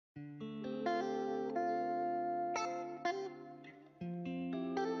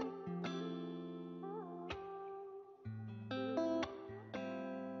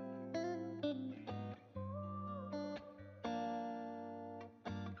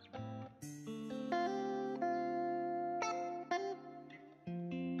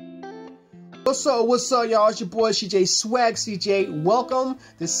What's up, y'all? It's your boy CJ, Swag CJ. Welcome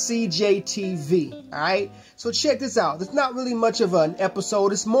to CJTV. Alright? So check this out. It's not really much of an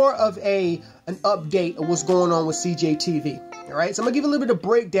episode. It's more of an update of what's going on with CJTV. Alright? So I'm gonna give you a little bit of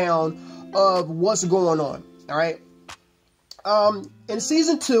breakdown of what's going on. Alright? In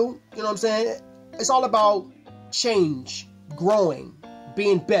season 2, you know what I'm saying? It's all about change, growing,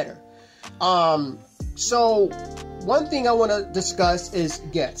 being better. So one thing I want to discuss is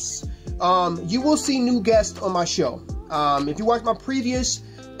guests. You will see new guests on my show. If you watch my previous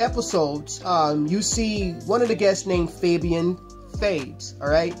episodes, you see one of the guests named Fabian Fades. All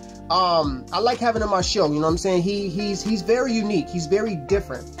right. I like having him on my show. You know what I'm saying? He's very unique. He's very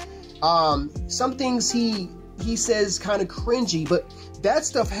different. Some things he says kind of cringy, but that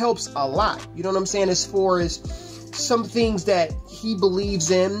stuff helps a lot. You know what I'm saying? As far as some things that he believes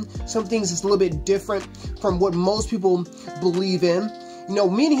in, some things that's a little bit different from what most people believe in. You know,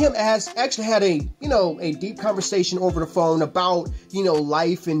 me and him has actually had a deep conversation over the phone about,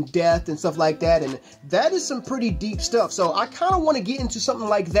 life and death and stuff like that. And that is some pretty deep stuff. So I kind of want to get into something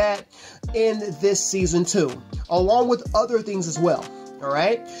like that in this season 2, along with other things as well. All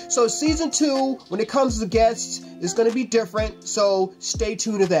right. So season 2, when it comes to the guests, is going to be different. So stay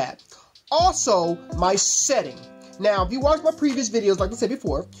tuned to that. Also, my setting. Now, if you watched my previous videos, like I said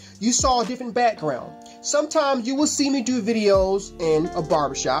before, you saw a different background. Sometimes you will see me do videos in a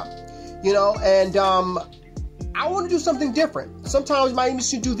barbershop, and I want to do something different. Sometimes I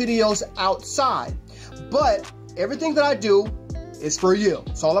even do videos outside. But everything that I do is for you.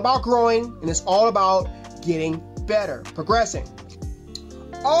 It's all about growing, and it's all about getting better, progressing.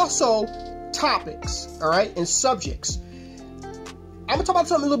 Also, topics, all right, and subjects. I'm going to talk about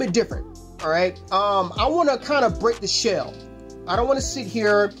something a little bit different. All right. I want to kind of break the shell. I don't want to sit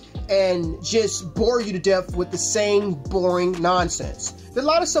here and just bore you to death with the same boring nonsense. There's a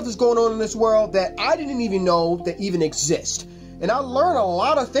lot of stuff that's going on in this world that I didn't even know that even exist. And I learned a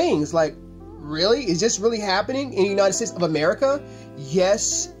lot of things like, really? Is this really happening in the United States of America?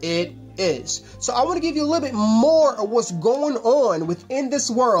 Yes, it is. So I want to give you a little bit more of what's going on within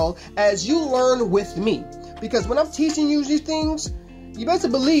this world as you learn with me. Because when I'm teaching you these things, you better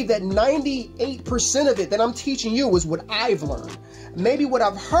believe that 98% of it that I'm teaching you is what I've learned. Maybe what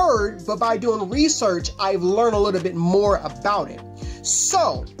I've heard, but by doing research, I've learned a little bit more about it.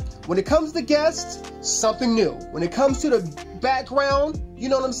 So, when it comes to guests, something new. When it comes to the background, you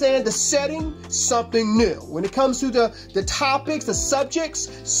know what I'm saying? The setting, something new. When it comes to the topics, the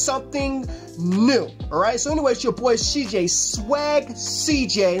subjects, something new. All right? So anyway, it's your boy CJ, Swag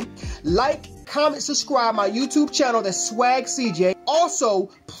CJ. Like, comment, subscribe my YouTube channel, that's Swag CJ. Also,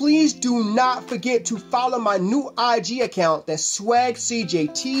 please do not forget to follow my new IG account, that's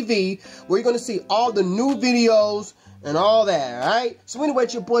SwaggCJTV, where you're going to see all the new videos and all that, alright? So anyway,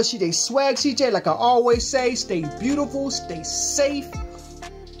 it's your boy CJ, Swag CJ. Like I always say, stay beautiful, stay safe.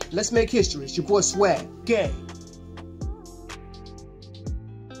 Let's make history. It's your boy Swag. Gang.